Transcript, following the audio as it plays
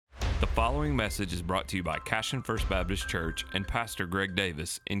The following message is brought to you by Cashion First Baptist Church and Pastor Greg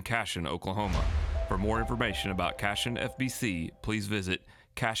Davis in Cashion, Oklahoma. For more information about Cashion FBC, please visit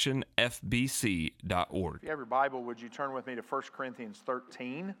cashionfbc.org. If you have your Bible, would you turn with me to 1 Corinthians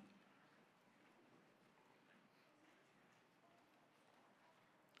 13?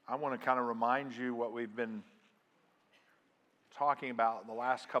 I want to kind of remind you what we've been talking about the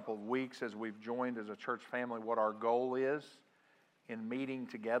last couple of weeks as we've joined as a church family, what our goal is in meeting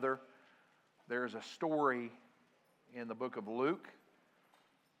together. There's a story in the book of Luke,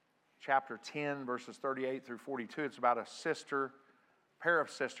 chapter 10, verses 38 through 42. It's about a pair of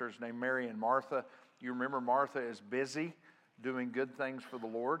sisters named Mary and Martha. You remember Martha is busy doing good things for the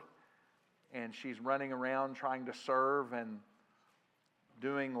Lord, and she's running around trying to serve and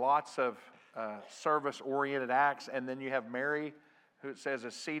doing lots of service-oriented acts. And then you have Mary, who it says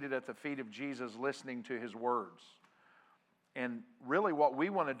is seated at the feet of Jesus listening to his words. And really what we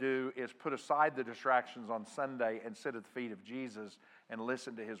want to do is put aside the distractions on Sunday and sit at the feet of Jesus and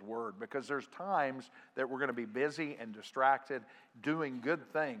listen to his word. Because there's times that we're going to be busy and distracted doing good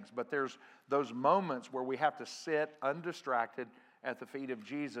things. But there's those moments where we have to sit undistracted at the feet of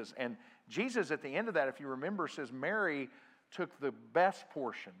Jesus. And Jesus at the end of that, if you remember, says Mary took the best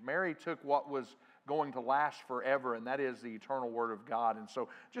portion. Mary took what was going to last forever, and that is the eternal Word of God. And so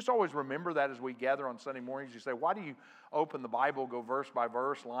just always remember that as we gather on Sunday mornings. You say, why do you open the Bible, go verse by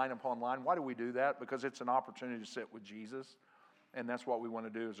verse, line upon line? Why do we do that? Because it's an opportunity to sit with Jesus, and that's what we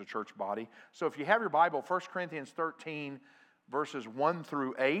want to do as a church body. So if you have your Bible, 1 Corinthians 13, verses 1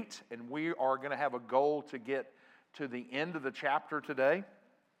 through 8, and we are going to have a goal to get to the end of the chapter today.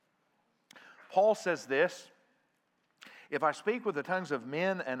 Paul says this: "If I speak with the tongues of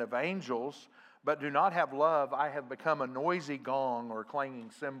men and of angels, but do not have love, I have become a noisy gong or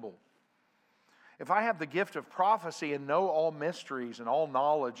clanging cymbal. If I have the gift of prophecy and know all mysteries and all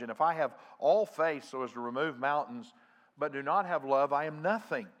knowledge, and if I have all faith so as to remove mountains, but do not have love, I am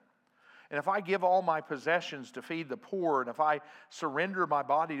nothing. And if I give all my possessions to feed the poor, and if I surrender my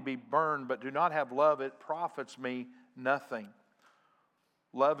body to be burned, but do not have love, it profits me nothing.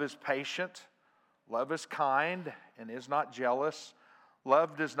 Love is patient, love is kind, and is not jealous.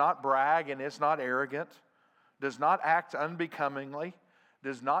 Love does not brag and is not arrogant, does not act unbecomingly,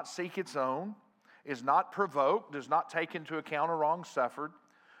 does not seek its own, is not provoked, does not take into account a wrong suffered,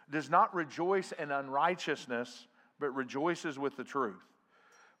 does not rejoice in unrighteousness, but rejoices with the truth,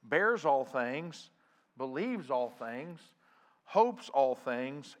 bears all things, believes all things, hopes all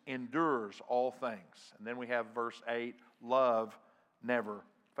things, endures all things." And then we have verse 8, love never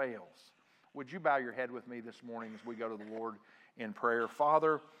fails. Would you bow your head with me this morning as we go to the Lord in prayer?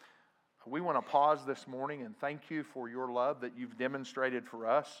 Father, we want to pause this morning and thank you for your love that you've demonstrated for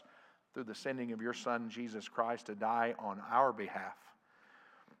us through the sending of your Son, Jesus Christ, to die on our behalf.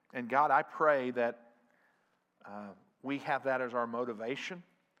 And God, I pray that we have that as our motivation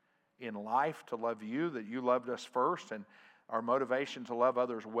in life to love you, that you loved us first, and our motivation to love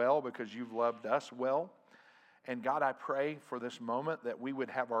others well because you've loved us well. And God, I pray for this moment that we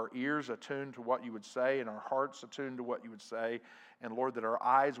would have our ears attuned to what you would say and our hearts attuned to what you would say. And Lord, that our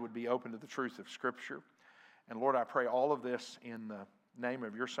eyes would be open to the truth of Scripture. And Lord, I pray all of this in the name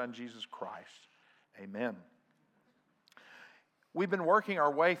of your Son, Jesus Christ. Amen. We've been working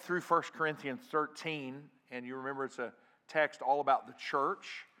our way through 1 Corinthians 13. And you remember it's a text all about the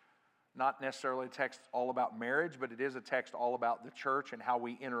church. Not necessarily a text all about marriage, but it is a text all about the church and how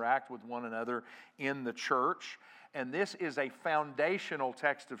we interact with one another in the church. And this is a foundational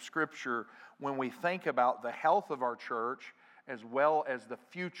text of Scripture when we think about the health of our church as well as the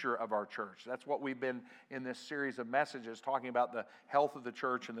future of our church. That's what we've been in this series of messages, talking about the health of the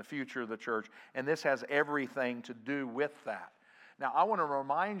church and the future of the church. And this has everything to do with that. Now, I want to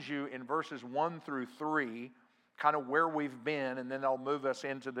remind you in verses 1 through 3, kind of where we've been, and then I'll move us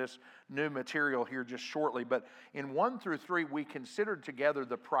into this new material here just shortly. But in 1 through 3, we considered together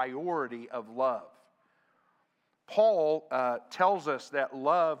the priority of love. Paul tells us that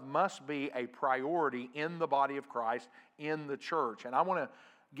love must be a priority in the body of Christ, in the church. And I want to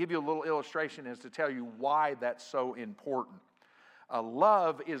give you a little illustration as to tell you why that's so important.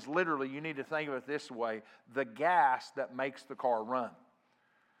 Love is literally, you need to think of it this way, the gas that makes the car run.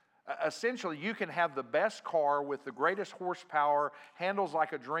 Essentially, you can have the best car with the greatest horsepower, handles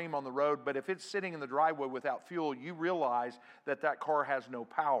like a dream on the road, but if it's sitting in the driveway without fuel, you realize that that car has no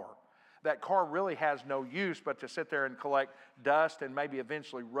power. That car really has no use but to sit there and collect dust and maybe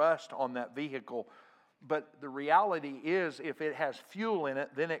eventually rust on that vehicle. But the reality is, if it has fuel in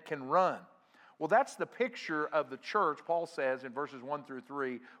it, then it can run. Well, that's the picture of the church, Paul says in verses 1 through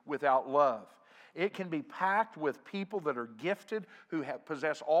 3, without love. It can be packed with people that are gifted, who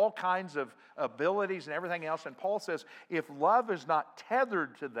possess all kinds of abilities and everything else. And Paul says, if love is not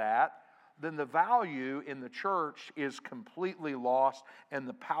tethered to that, then the value in the church is completely lost and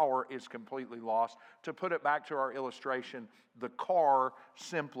the power is completely lost. To put it back to our illustration, the car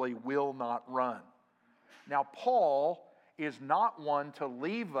simply will not run. Now, Paul is not one to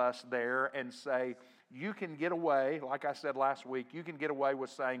leave us there and say, you can get away, like I said last week, you can get away with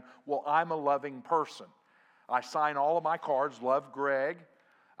saying, well, I'm a loving person. I sign all of my cards, love Greg.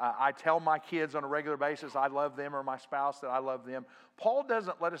 I tell my kids on a regular basis I love them, or my spouse that I love them. Paul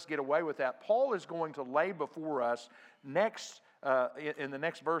doesn't let us get away with that. Paul is going to lay before us in the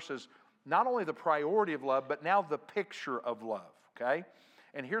next verses not only the priority of love, but now the picture of love, okay?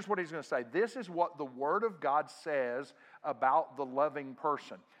 And here's what he's going to say. This is what the Word of God says about the loving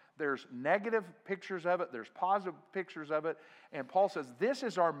person. There's negative pictures of it. There's positive pictures of it. And Paul says this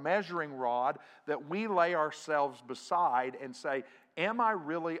is our measuring rod that we lay ourselves beside and say, am I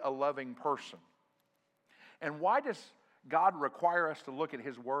really a loving person? And why does God require us to look at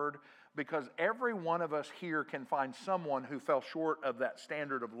His Word? Because every one of us here can find someone who fell short of that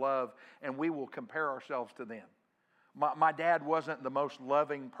standard of love, and we will compare ourselves to them. My dad wasn't the most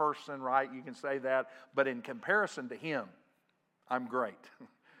loving person, right? You can say that. But in comparison to him, I'm great.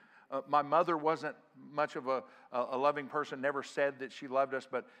 My mother wasn't much of a loving person, never said that she loved us,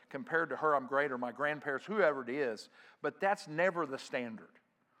 but compared to her, I'm great, or my grandparents, whoever it is. But that's never the standard.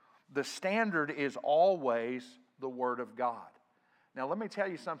 The standard is always the Word of God. Now, let me tell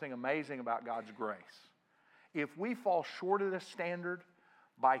you something amazing about God's grace. If we fall short of this standard,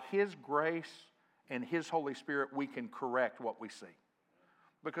 by His grace and His Holy Spirit, we can correct what we see.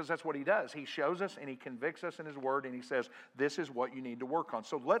 Because that's what He does. He shows us and He convicts us in His Word, and He says, this is what you need to work on.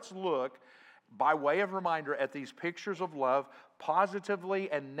 So let's look, by way of reminder, at these pictures of love, positively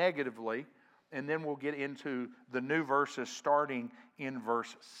and negatively, and then we'll get into the new verses starting in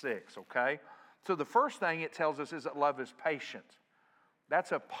verse 6, okay? So the first thing it tells us is that love is patient.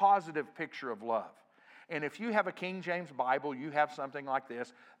 That's a positive picture of love. And if you have a King James Bible, you have something like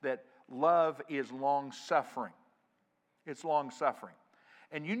this, that love is long-suffering. It's long-suffering.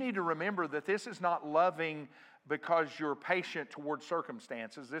 And you need to remember that this is not loving because you're patient toward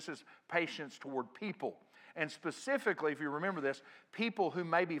circumstances. This is patience toward people. And specifically, if you remember this, people who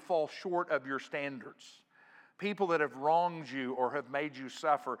maybe fall short of your standards. People that have wronged you or have made you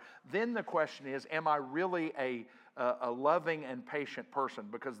suffer. Then the question is, am I really a loving and patient person?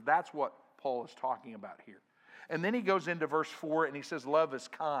 Because that's what Paul is talking about here. And then he goes into verse 4 and he says, love is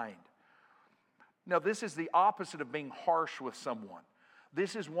kind. Now, this is the opposite of being harsh with someone.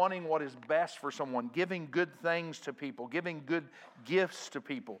 This is wanting what is best for someone, giving good things to people, giving good gifts to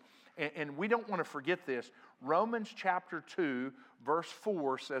people. And we don't want to forget this. Romans chapter 2, verse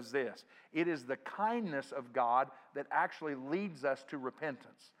 4 says this. It is the kindness of God that actually leads us to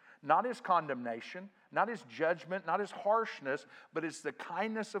repentance. Not His condemnation, not His judgment, not His harshness, but it's the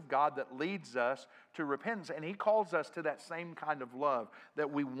kindness of God that leads us to repentance. And He calls us to that same kind of love,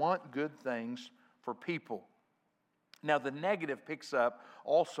 that we want good things for people. Now, the negative picks up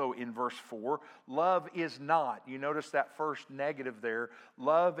also in verse 4. Love is not, you notice that first negative there,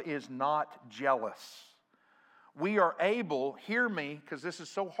 love is not jealous. We are able, hear me, because this is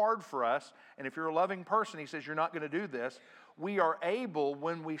so hard for us, and if you're a loving person, he says you're not going to do this. We are able,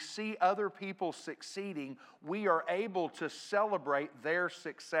 when we see other people succeeding, we are able to celebrate their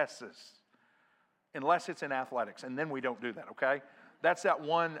successes. Unless it's in athletics, and then we don't do that, okay? That's that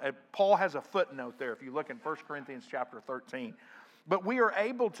one, Paul has a footnote there if you look in 1 Corinthians chapter 13. But we are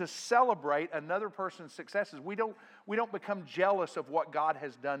able to celebrate another person's successes. We don't become jealous of what God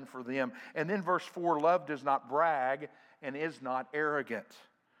has done for them. And then verse 4, love does not brag and is not arrogant.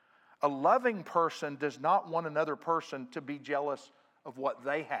 A loving person does not want another person to be jealous of what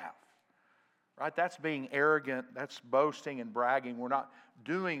they have. Right? That's being arrogant. That's boasting and bragging. We're not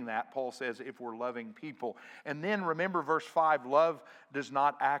doing that, Paul says, if we're loving people. And then remember verse 5, love does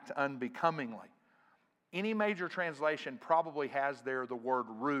not act unbecomingly. Any major translation probably has there the word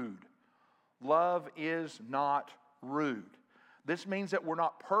rude. Love is not rude. This means that we're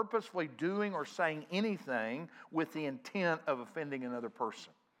not purposefully doing or saying anything with the intent of offending another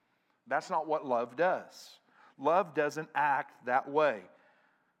person. That's not what love does. Love doesn't act that way.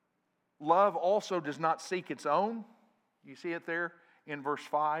 Love also does not seek its own. You see it there in verse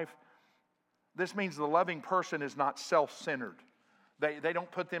 5. This means the loving person is not self-centered. They don't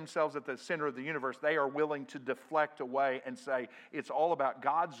put themselves at the center of the universe. They are willing to deflect away and say, it's all about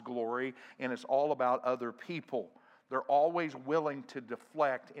God's glory and it's all about other people. They're always willing to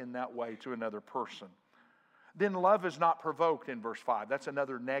deflect in that way to another person. Then love is not provoked in verse 5. That's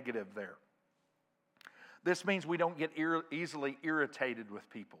another negative there. This means we don't get easily irritated with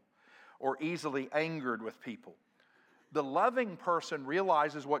people or easily angered with people. The loving person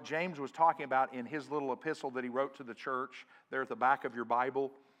realizes what James was talking about in his little epistle that he wrote to the church there at the back of your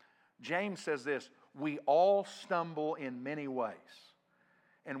Bible. James says this, we all stumble in many ways.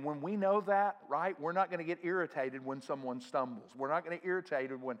 And when we know that, right, we're not going to get irritated when someone stumbles. We're not going to get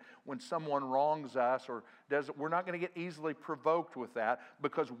irritated when someone wrongs us or does. We're not going to get easily provoked with that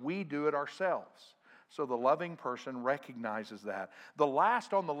because we do it ourselves. So the loving person recognizes that. The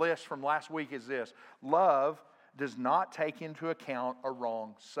last on the list from last week is this. Love does not take into account a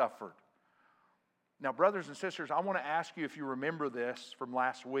wrong suffered. Now, brothers and sisters, I want to ask you if you remember this from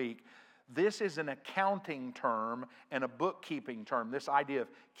last week. This is an accounting term and a bookkeeping term, this idea of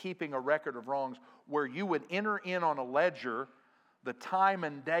keeping a record of wrongs, where you would enter in on a ledger the time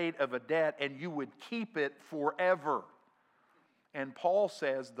and date of a debt and you would keep it forever. And Paul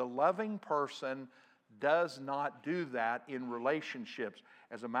says the loving person does not do that in relationships.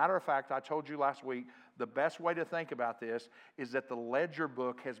 As a matter of fact, I told you last week, the best way to think about this is that the ledger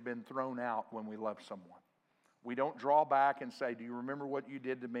book has been thrown out when we love someone. We don't draw back and say, do you remember what you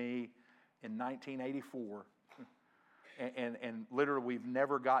did to me in 1984? And literally we've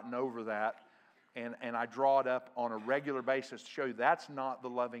never gotten over that. And I draw it up on a regular basis to show you that's not the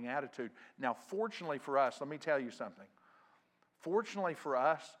loving attitude. Now, fortunately for us, let me tell you something. Fortunately for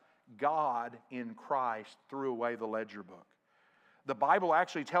us, God in Christ threw away the ledger book. The Bible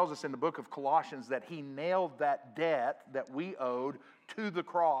actually tells us in the book of Colossians that He nailed that debt that we owed to the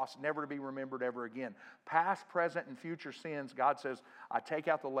cross, never to be remembered ever again. Past, present, and future sins, God says, I take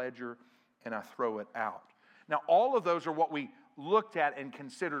out the ledger and I throw it out. Now, all of those are what we looked at and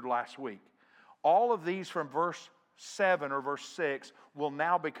considered last week. All of these from verse 7 or verse 6 will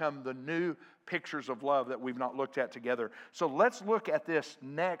now become the new pictures of love that we've not looked at together. So let's look at this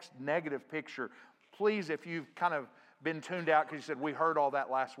next negative picture. Please, if you've kind of been tuned out because you said we heard all that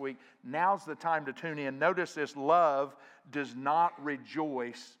last week, now's the time to tune in. Notice this, love does not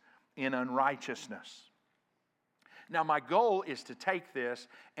rejoice in unrighteousness. Now, my goal is to take this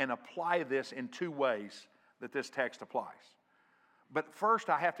and apply this in two ways that this text applies. But first,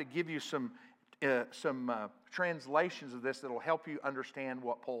 I have to give you some translations of this that will help you understand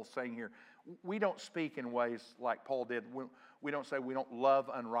what Paul's saying here. We don't speak in ways like Paul did. We don't say we don't love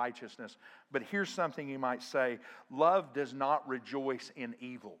unrighteousness. But here's something you might say. Love does not rejoice in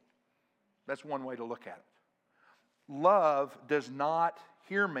evil. That's one way to look at it. Love does not,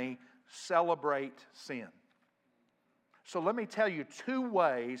 hear me, celebrate sin. So let me tell you two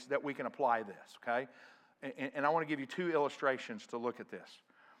ways that we can apply this, okay? And I want to give you two illustrations to look at this.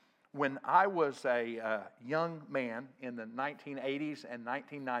 When I was a young man in the 1980s and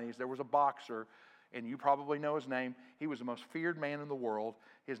 1990s, there was a boxer, and you probably know his name. He was the most feared man in the world.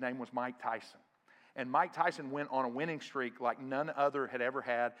 His name was Mike Tyson. And Mike Tyson went on a winning streak like none other had ever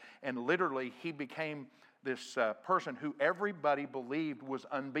had, and literally he became this person who everybody believed was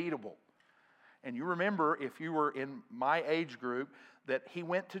unbeatable. And you remember, if you were in my age group, that he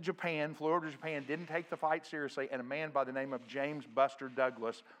went to Japan, flew over to Japan, didn't take the fight seriously, and a man by the name of James Buster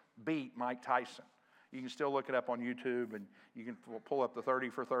Douglas beat Mike Tyson. You can still look it up on YouTube, and you can pull up the 30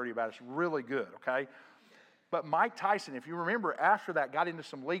 for 30 about it. It's really good, okay? But Mike Tyson, if you remember, after that, got into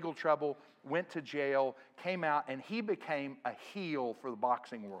some legal trouble, went to jail, came out, and he became a heel for the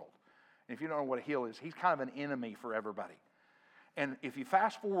boxing world. And if you don't know what a heel is, he's kind of an enemy for everybody. And if you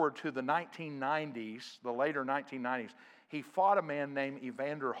fast forward to the 1990s, the later 1990s, he fought a man named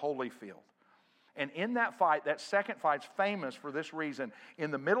Evander Holyfield. And in that fight, that second fight's famous for this reason.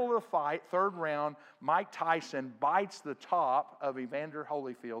 In the middle of the fight, third round, Mike Tyson bites the top of Evander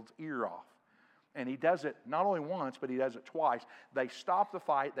Holyfield's ear off. And he does it not only once, but he does it twice. They stop the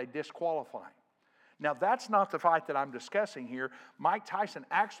fight, they disqualify him. Now, that's not the fight that I'm discussing here. Mike Tyson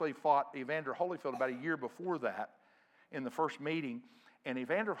actually fought Evander Holyfield about a year before that in the first meeting. And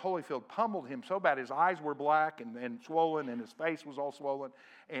Evander Holyfield pummeled him so bad, his eyes were black and swollen, and his face was all swollen.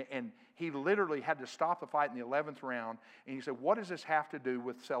 And he literally had to stop the fight in the 11th round. And he said, what does this have to do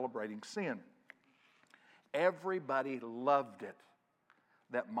with celebrating sin? Everybody loved it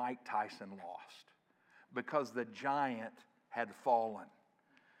that Mike Tyson lost because the giant had fallen.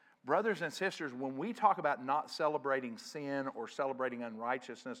 Brothers and sisters, when we talk about not celebrating sin or celebrating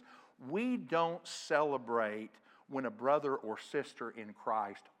unrighteousness, we don't celebrate when a brother or sister in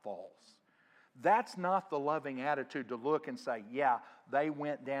Christ falls. That's not the loving attitude to look and say, yeah, they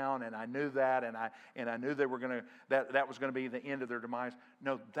went down and I knew that and I knew they were going to that was going to be the end of their demise.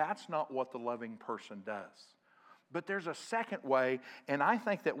 No, that's not what the loving person does. But there's a second way, and I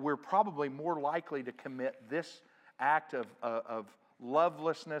think that we're probably more likely to commit this act of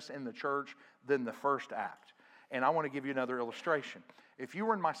lovelessness in the church than the first act. And I want to give you another illustration. If you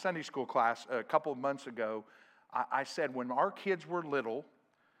were in my Sunday school class a couple of months ago, I said when our kids were little,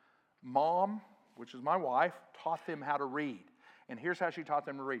 Mom, which is my wife, taught them how to read. And here's how she taught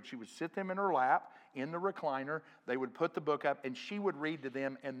them to read. She would sit them in her lap, in the recliner. They would put the book up, and she would read to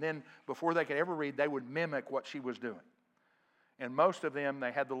them. And then before they could ever read, they would mimic what she was doing. And most of them,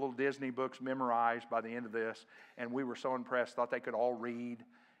 they had the little Disney books memorized by the end of this. And we were so impressed, thought they could all read.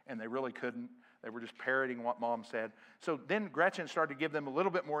 And they really couldn't. They were just parroting what Mom said. So then Gretchen started to give them a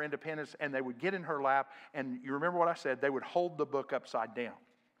little bit more independence. And they would get in her lap. And you remember what I said? They would hold the book upside down.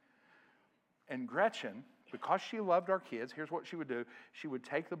 And Gretchen, because she loved our kids, here's what she would do. She would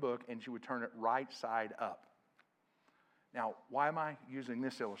take the book and she would turn it right side up. Now, why am I using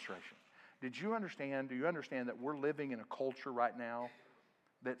this illustration? Do you understand that we're living in a culture right now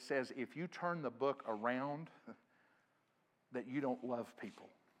that says if you turn the book around, that you don't love people?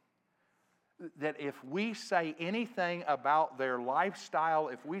 That if we say anything about their lifestyle,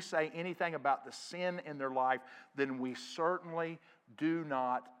 if we say anything about the sin in their life, then we certainly do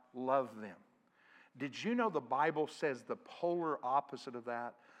not love them. Did you know the Bible says the polar opposite of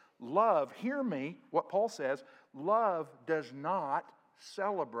that? Love, hear me, what Paul says, love does not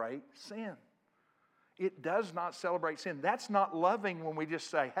celebrate sin. It does not celebrate sin. That's not loving when we just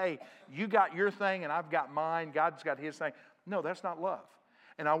say, hey, you got your thing and I've got mine, God's got his thing. No, that's not love.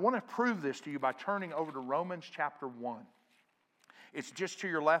 And I want to prove this to you by turning over to Romans chapter 1. It's just to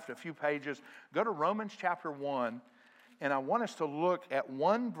your left, a few pages. Go to Romans chapter 1, and I want us to look at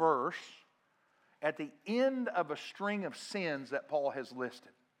one verse at the end of a string of sins that Paul has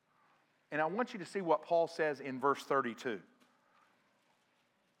listed. And I want you to see what Paul says in verse 32.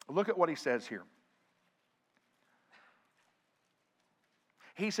 Look at what he says here.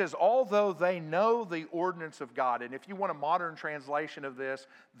 He says, although they know the ordinance of God, and if you want a modern translation of this,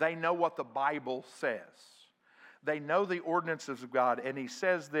 they know what the Bible says. They know the ordinances of God. And he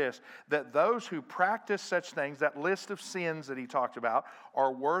says this, that those who practice such things, that list of sins that he talked about,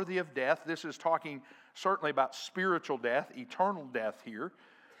 are worthy of death. This is talking certainly about spiritual death, eternal death here.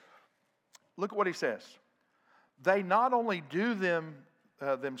 Look at what he says. They not only do them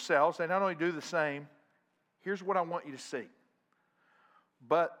themselves, they not only do the same. Here's what I want you to see.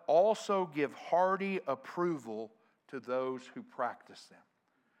 But also give hearty approval to those who practice them.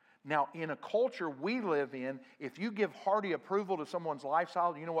 Now, in a culture we live in, if you give hearty approval to someone's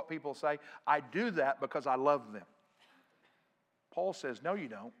lifestyle, you know what people say? I do that because I love them. Paul says, no, you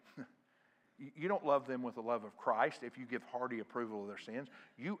don't. You don't love them with the love of Christ if you give hearty approval of their sins.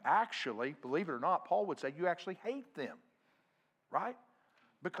 You actually, believe it or not, Paul would say you actually hate them, right?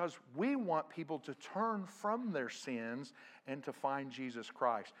 Because we want people to turn from their sins and to find Jesus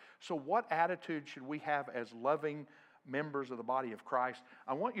Christ. So what attitude should we have as loving members of the body of Christ?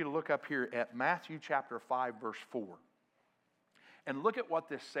 I want you to look up here at Matthew chapter 5, verse 4. And look at what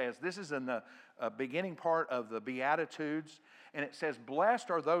this says. This is in the beginning part of the Beatitudes. And it says, blessed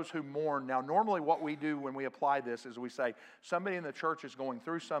are those who mourn. Now, normally what we do when we apply this is we say, somebody in the church is going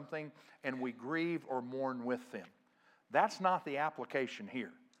through something and we grieve or mourn with them. That's not the application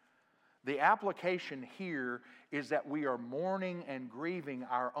here. The application here is that we are mourning and grieving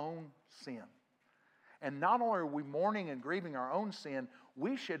our own sin. And not only are we mourning and grieving our own sin,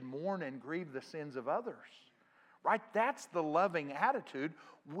 we should mourn and grieve the sins of others. Right? That's the loving attitude.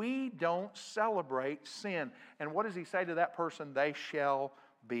 We don't celebrate sin. And what does he say to that person? They shall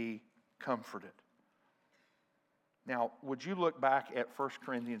be comforted. Now, would you look back at 1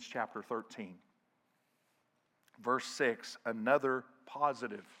 Corinthians chapter 13? Verse 6, another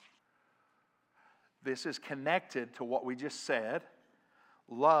positive. This is connected to what we just said.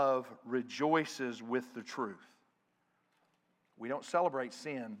 Love rejoices with the truth. We don't celebrate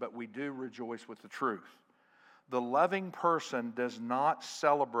sin, but we do rejoice with the truth. The loving person does not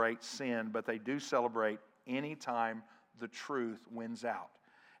celebrate sin, but they do celebrate any time the truth wins out.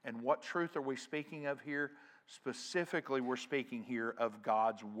 And what truth are we speaking of here? Specifically, we're speaking here of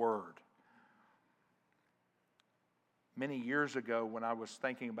God's Word. Many years ago, when I was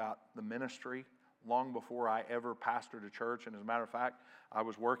thinking about the ministry, long before I ever pastored a church, and as a matter of fact, I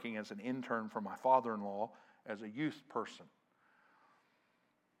was working as an intern for my father-in-law as a youth person.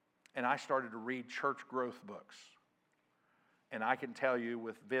 And I started to read church growth books. And I can tell you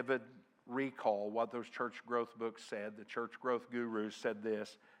with vivid recall what those church growth books said. The church growth gurus said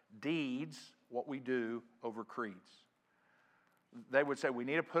this: deeds, what we do, over creeds. They would say we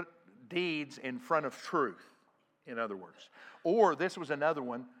need to put deeds in front of truth, in other words. Or this was another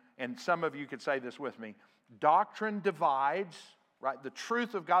one, and some of you could say this with me: doctrine divides, right? The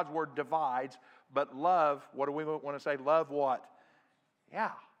truth of God's Word divides, but love, what do we want to say? Love what?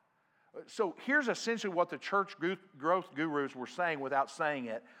 Yeah. So here's essentially what the church growth gurus were saying without saying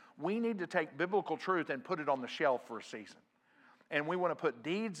it. We need to take biblical truth and put it on the shelf for a season. And we want to put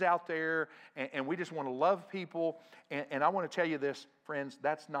deeds out there, and we just want to love people. And I want to tell you this, friends,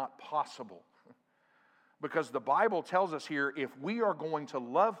 that's not possible. Because the Bible tells us here, if we are going to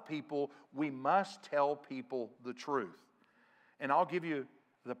love people, we must tell people the truth. And I'll give you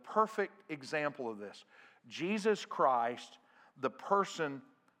the perfect example of this. Jesus Christ, the person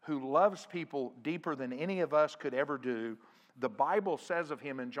who loves people deeper than any of us could ever do, the Bible says of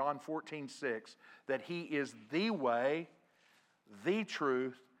him in John 14:6 that he is the way, the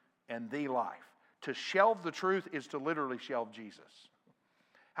truth, and the life. To shelve the truth is to literally shelve Jesus.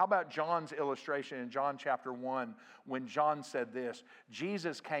 How about John's illustration in John chapter 1 when John said this,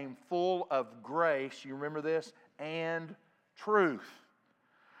 Jesus came full of grace, you remember this, and truth.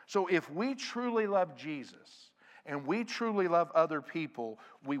 So if we truly love Jesus and we truly love other people,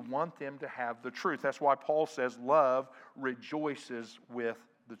 we want them to have the truth. That's why Paul says love rejoices with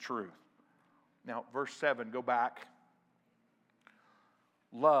the truth. Now, verse 7, go back.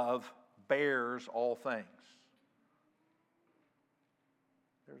 Love bears all things.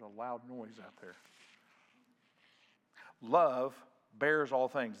 There's a loud noise out there. Love bears all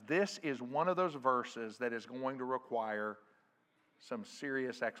things. This is one of those verses that is going to require some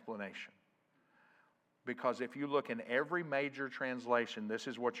serious explanation. Because if you look in every major translation, this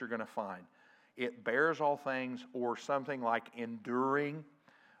is what you're going to find. It bears all things, or something like enduring.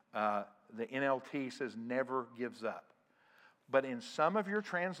 The NLT says never gives up. But in some of your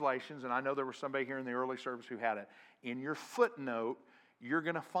translations, and I know there was somebody here in the early service who had it, in your footnote, you're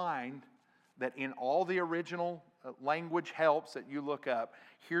going to find that in all the original language helps that you look up,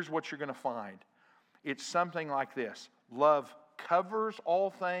 here's what you're going to find. It's something like this. Love covers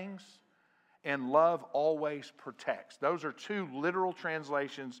all things, and love always protects. Those are two literal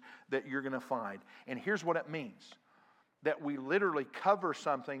translations that you're going to find. And here's what it means. That we literally cover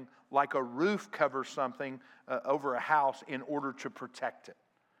something like a roof covers something over a house in order to protect it.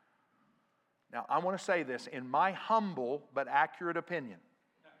 Now, I want to say this. In my humble but accurate opinion,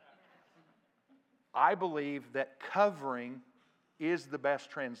 I believe that covering is the best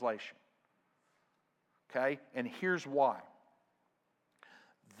translation. Okay? And here's why.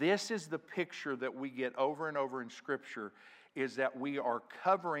 This is the picture that we get over and over in Scripture, is that we are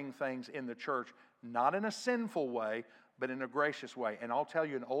covering things in the church, not in a sinful way, but in a gracious way. And I'll tell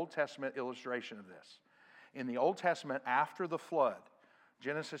you an Old Testament illustration of this. In the Old Testament, after the flood,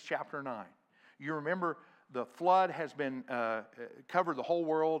 Genesis chapter 9, you remember the flood has been covered the whole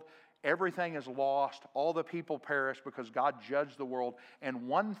world. Everything is lost. All the people perished because God judged the world. And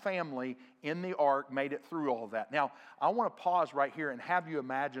one family in the ark made it through all of that. Now, I want to pause right here and have you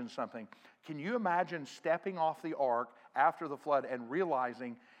imagine something. Can you imagine stepping off the ark after the flood and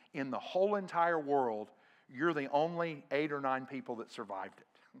realizing in the whole entire world, you're the only 8 or 9 people that survived it?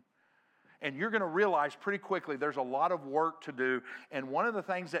 And you're going to realize pretty quickly there's a lot of work to do. And one of the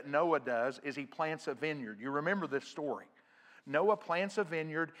things that Noah does is he plants a vineyard. You remember this story. Noah plants a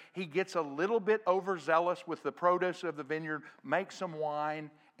vineyard. He gets a little bit overzealous with the produce of the vineyard, makes some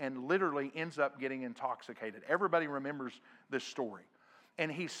wine, and literally ends up getting intoxicated. Everybody remembers this story.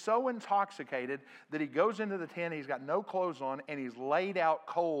 And he's so intoxicated that he goes into the tent, he's got no clothes on, and he's laid out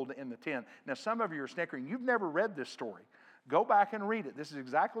cold in the tent. Now, some of you are snickering. You've never read this story. Go back and read it. This is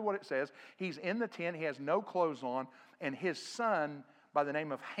exactly what it says. He's in the tent, he has no clothes on, and his son, by the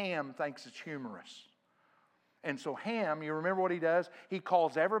name of Ham, thinks it's humorous. And so Ham, you remember what he does? He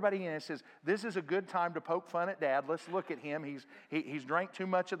calls everybody in and says, this is a good time to poke fun at Dad. Let's look at him. He's drank too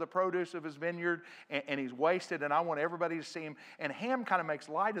much of the produce of his vineyard, and he's wasted, and I want everybody to see him. And Ham kind of makes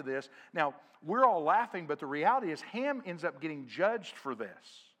light of this. Now, we're all laughing, but the reality is Ham ends up getting judged for this.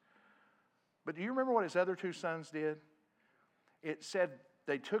 But do you remember what his other 2 sons did? It said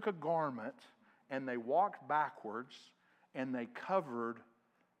they took a garment, and they walked backwards, and they covered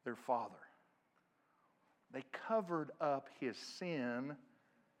their father. They covered up his sin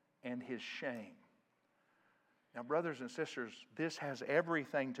and his shame. Now, brothers and sisters, this has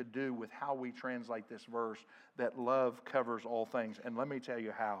everything to do with how we translate this verse, that love covers all things. And let me tell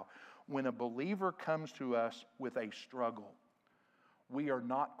you how. When a believer comes to us with a struggle, we are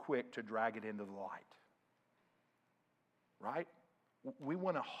not quick to drag it into the light. Right? We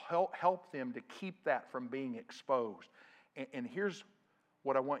want to help them to keep that from being exposed. And here's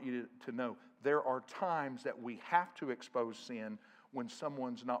what I want you to know. There are times that we have to expose sin when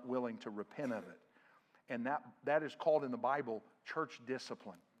someone's not willing to repent of it. And that is called in the Bible church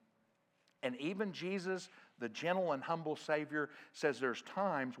discipline. And even Jesus, the gentle and humble Savior, says there's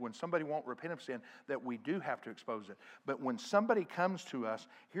times when somebody won't repent of sin that we do have to expose it. But when somebody comes to us,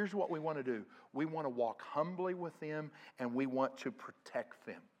 here's what we want to do. We want to walk humbly with them, and we want to protect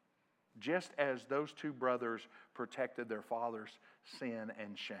them. Just as those two brothers protected their father's sin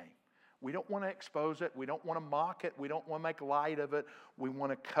and shame. We don't want to expose it. We don't want to mock it. We don't want to make light of it. We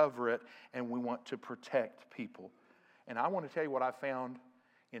want to cover it, and we want to protect people. And I want to tell you what I found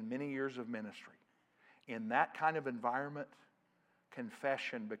in many years of ministry. In that kind of environment,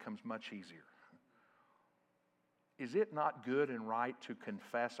 confession becomes much easier. Is it not good and right to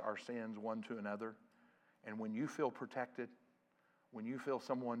confess our sins one to another? And when you feel protected, when you feel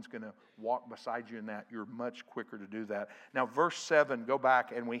someone's going to walk beside you in that, you're much quicker to do that. Now, verse 7, go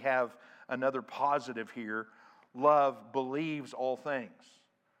back, and we have another positive here. Love believes all things.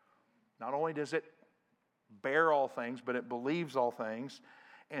 Not only does it bear all things, but it believes all things.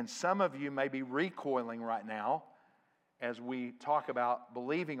 And some of you may be recoiling right now as we talk about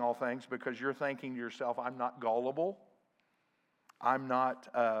believing all things, because you're thinking to yourself, I'm not gullible. I'm not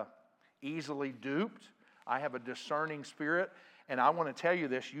easily duped. I have a discerning spirit. And I want to tell you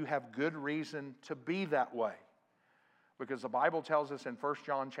this, you have good reason to be that way. Because the Bible tells us in 1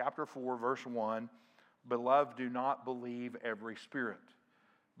 John chapter 4, verse 1, Beloved, do not believe every spirit,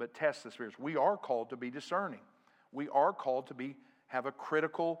 but test the spirits. We are called to be discerning. We are called to have a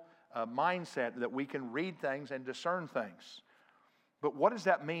critical mindset that we can read things and discern things. But what does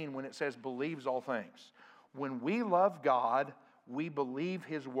that mean when it says believes all things? When we love God, we believe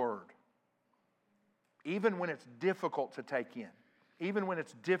His Word. Even when it's difficult to take in. Even when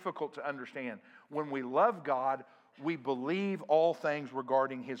it's difficult to understand. When we love God, we believe all things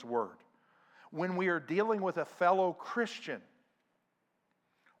regarding His Word. When we are dealing with a fellow Christian,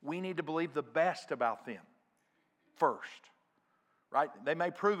 we need to believe the best about them first. Right? They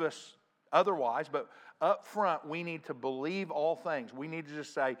may prove us otherwise, but up front, we need to believe all things. We need to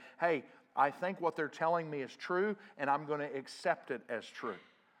just say, hey, I think what they're telling me is true, and I'm going to accept it as true.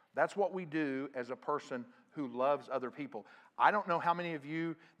 That's what we do as a person who loves other people. I don't know how many of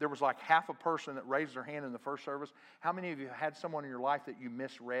you, there was like half a person that raised their hand in the first service. How many of you had someone in your life that you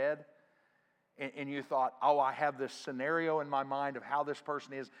misread? And you thought, oh, I have this scenario in my mind of how this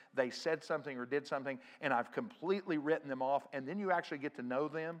person is. They said something or did something, and I've completely written them off. And then you actually get to know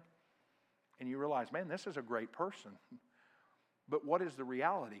them, and you realize, man, this is a great person. But what is the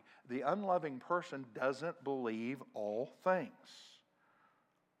reality? The unloving person doesn't believe all things.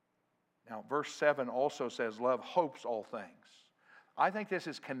 Now, verse 7 also says, love hopes all things. I think this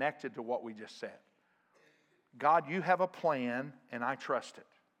is connected to what we just said. God, you have a plan, and I trust it.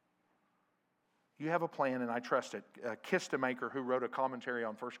 You have a plan, and I trust it. Kistemaker, who wrote a commentary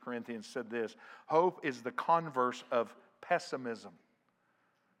on 1 Corinthians, said this, hope is the converse of pessimism.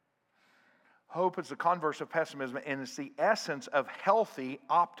 Hope is the converse of pessimism, and it's the essence of healthy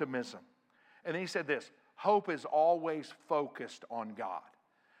optimism. And then he said this, hope is always focused on God.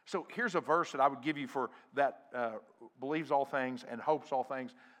 So here's a verse that I would give you for that believes all things and hopes all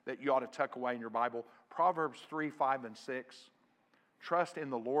things that you ought to tuck away in your Bible. Proverbs 3, 5, and 6. Trust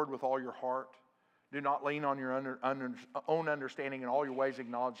in the Lord with all your heart. Do not lean on your own understanding. In all your ways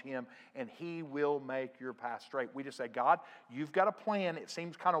acknowledge Him, and He will make your path straight. We just say, God, you've got a plan. It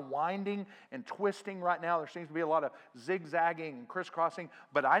seems kind of winding and twisting right now. There seems to be a lot of zigzagging and crisscrossing.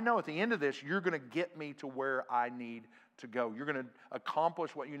 But I know at the end of this, you're going to get me to where I need to go. You're going to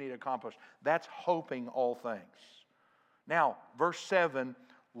accomplish what you need to accomplish. That's hoping all things. Now, verse 7,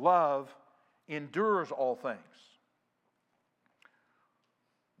 love endures all things.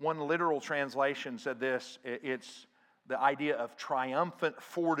 One literal translation said this, it's the idea of triumphant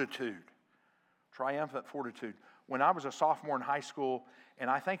fortitude. Triumphant fortitude. When I was a sophomore in high school, and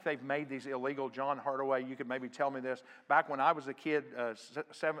I think they've made these illegal, John Hardaway, you could maybe tell me this. Back when I was a kid,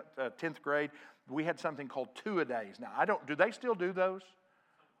 10th grade, we had something called two-a-days. Now, do they still do those?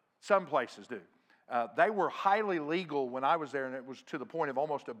 Some places do. They were highly legal when I was there, and it was to the point of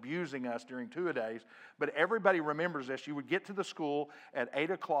almost abusing us during two-a-days. But everybody remembers this. You would get to the school at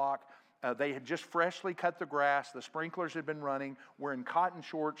 8 o'clock. They had just freshly cut the grass. The sprinklers had been running. We're in cotton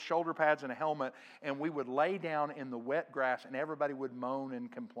shorts, shoulder pads, and a helmet. And we would lay down in the wet grass, and everybody would moan and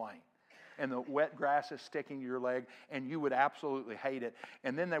complain. And the wet grass is sticking to your leg, and you would absolutely hate it.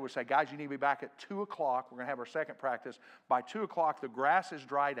 And then they would say, guys, you need to be back at 2 o'clock. We're going to have our second practice. By 2 o'clock, the grass is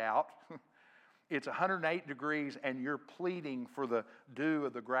dried out. It's 108 degrees, and you're pleading for the dew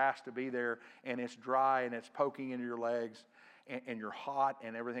of the grass to be there, and it's dry, and it's poking into your legs, and you're hot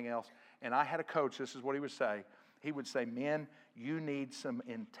and everything else. And I had a coach, this is what he would say. He would say, men, you need some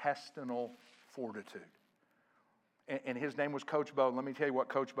intestinal fortitude. And his name was Coach Bo. And let me tell you what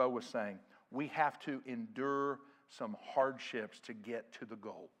Coach Bo was saying. We have to endure some hardships to get to the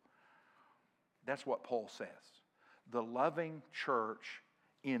goal. That's what Paul says. The loving church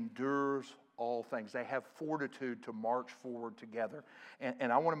endures all things. They have fortitude to march forward together.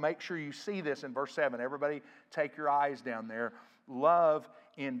 And I want to make sure you see this in verse 7. Everybody take your eyes down there. Love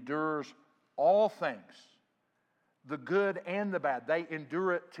endures all things, the good and the bad. They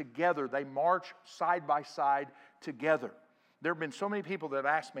endure it together. They march side by side together. There have been so many people that have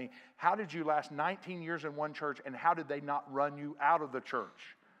asked me, how did you last 19 years in one church, and how did they not run you out of the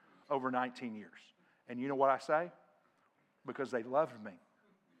church over 19 years? And you know what I say? Because they loved me.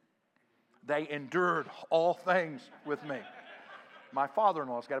 They endured all things with me. My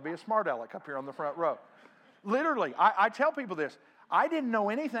father-in-law's got to be a smart aleck up here on the front row. Literally, I tell people this. I didn't know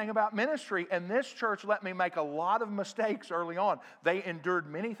anything about ministry, and this church let me make a lot of mistakes early on. They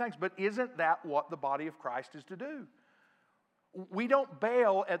endured many things, but isn't that what the body of Christ is to do? We don't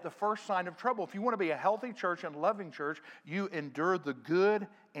bail at the first sign of trouble. If you want to be a healthy church and loving church, you endure the good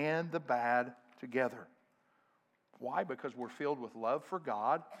and the bad together. Why? Because we're filled with love for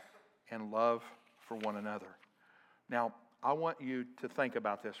God and love for one another. Now, I want you to think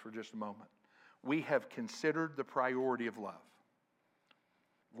about this for just a moment. We have considered the priority of love.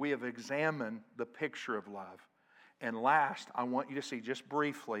 We have examined the picture of love. And last, I want you to see just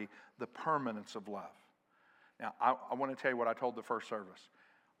briefly the permanence of love. Now, I want to tell you what I told the first service.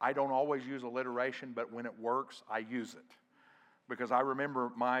 I don't always use alliteration, but when it works, I use it. Because I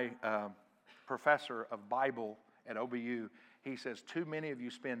remember my professor of Bible at OBU, he says, too many of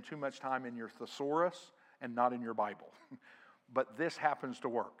you spend too much time in your thesaurus and not in your Bible. But this happens to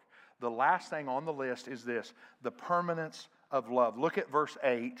work. The last thing on the list is this, the permanence of love. Look at verse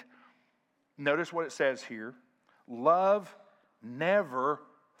 8. Notice what it says here. Love never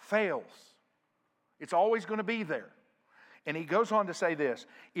fails. It's always going to be there. And he goes on to say this,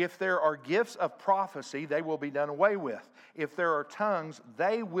 if there are gifts of prophecy, they will be done away with. If there are tongues,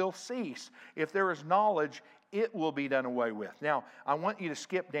 they will cease. If there is knowledge, it will be done away with. Now, I want you to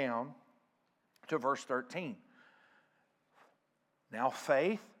skip down to verse 13. Now,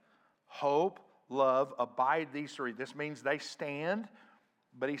 faith, hope, love, abide these three. This means they stand,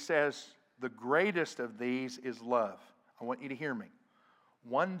 but he says the greatest of these is love. I want you to hear me.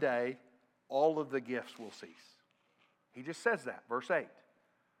 One day, all of the gifts will cease. He just says that, verse 8.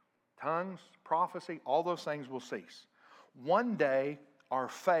 Tongues, prophecy, all those things will cease. One day, our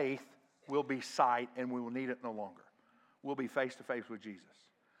faith will be sight and we will need it no longer. We'll be face to face with Jesus.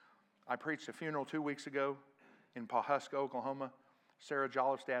 I preached a funeral 2 weeks ago in Pawhuska, Oklahoma. Sarah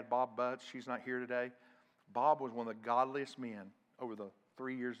Jolliffe's dad, Bob Butts, she's not here today. Bob was one of the godliest men over the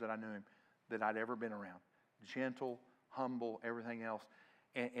 3 years that I knew him that I'd ever been around. Gentle, humble, everything else.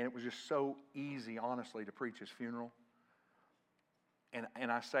 And it was just so easy, honestly, to preach his funeral.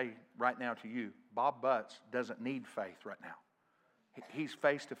 And I say right now to you, Bob Butts doesn't need faith right now. He's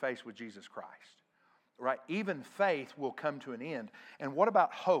face to face with Jesus Christ. Right? Even faith will come to an end. And what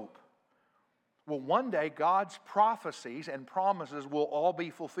about hope? Well, one day God's prophecies and promises will all be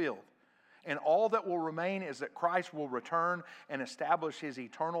fulfilled. And all that will remain is that Christ will return and establish His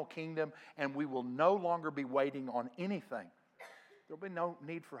eternal kingdom, and we will no longer be waiting on anything. There'll be no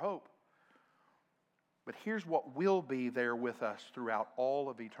need for hope. But here's what will be there with us throughout all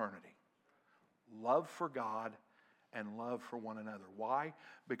of eternity. Love for God and love for one another. Why?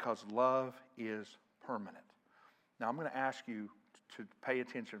 Because love is permanent. Now I'm going to ask you to pay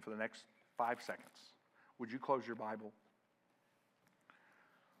attention for the next 5 seconds. Would you close your Bible?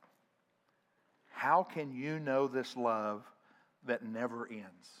 How can you know this love that never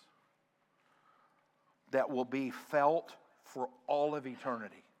ends? That will be felt for all of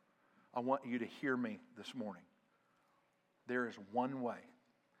eternity. I want you to hear me this morning. There is one way.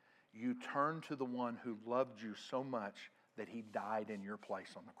 You turn to the one who loved you so much that He died in your place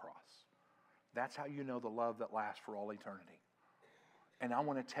on the cross. That's how you know the love that lasts for all eternity. And I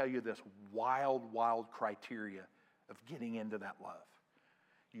want to tell you this wild, wild criteria of getting into that love.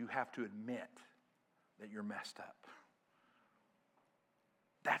 You have to admit that you're messed up.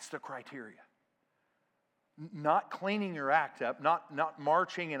 That's the criteria. Not cleaning your act up, not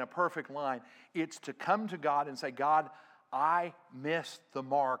marching in a perfect line. It's to come to God and say, God, I missed the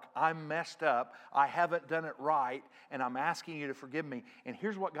mark. I'm messed up. I haven't done it right, and I'm asking you to forgive me. And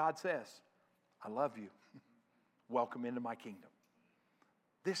here's what God says. I love you. Welcome into my kingdom.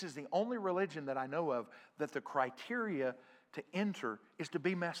 This is the only religion that I know of that the criteria to enter is to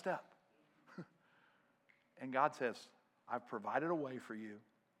be messed up. And God says, I've provided a way for you.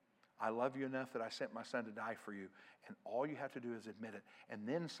 I love you enough that I sent my son to die for you. And all you have to do is admit it. And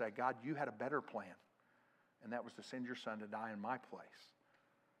then say, God, you had a better plan. And that was to send your Son to die in my place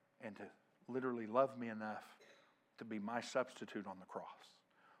and to literally love me enough to be my substitute on the cross.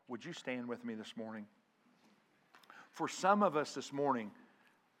 Would you stand with me this morning? For some of us this morning,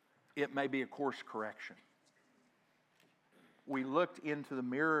 it may be a course correction. We looked into the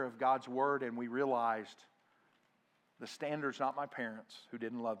mirror of God's Word and we realized the standard's not my parents who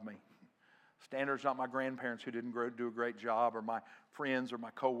didn't love me. Standard's not my grandparents who didn't do a great job, or my friends or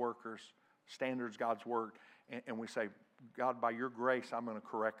my coworkers. Standard's God's Word. And we say, God, by your grace, I'm going to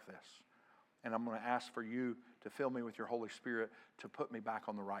correct this. And I'm going to ask for you to fill me with your Holy Spirit to put me back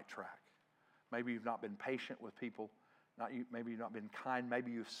on the right track. Maybe you've not been patient with people. Maybe you've not been kind.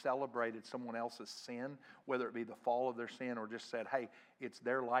 Maybe you've celebrated someone else's sin, whether it be the fall of their sin or just said, hey, it's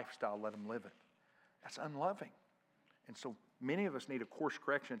their lifestyle, let them live it. That's unloving. And so many of us need a course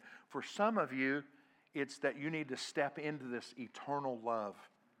correction. For some of you, it's that you need to step into this eternal love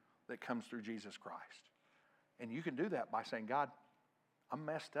that comes through Jesus Christ. And you can do that by saying, God, I'm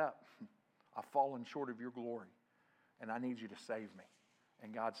messed up. I've fallen short of your glory, and I need you to save me.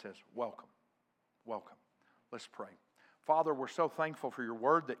 And God says, welcome, welcome. Let's pray. Father, we're so thankful for your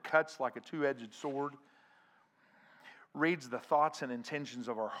word that cuts like a two-edged sword, reads the thoughts and intentions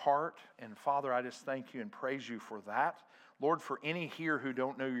of our heart. And Father, I just thank you and praise you for that. Lord, for any here who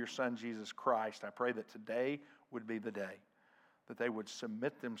don't know your Son, Jesus Christ, I pray that today would be the day that they would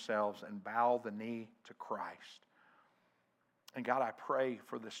submit themselves and bow the knee to Christ. And God, I pray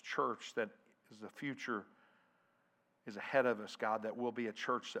for this church that is the future is ahead of us, God, that we'll be a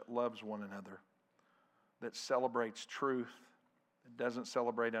church that loves one another, that celebrates truth, that doesn't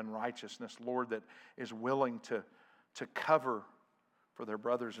celebrate unrighteousness, Lord, that is willing to cover for their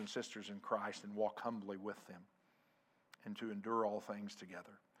brothers and sisters in Christ and walk humbly with them and to endure all things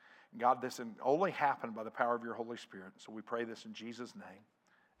together. God, this only happened by the power of your Holy Spirit. So we pray this in Jesus' name.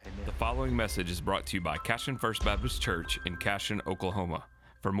 Amen. The following message is brought to you by Cashion First Baptist Church in Cashion, Oklahoma.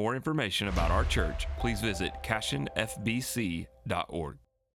 For more information about our church, please visit cashionfbc.org.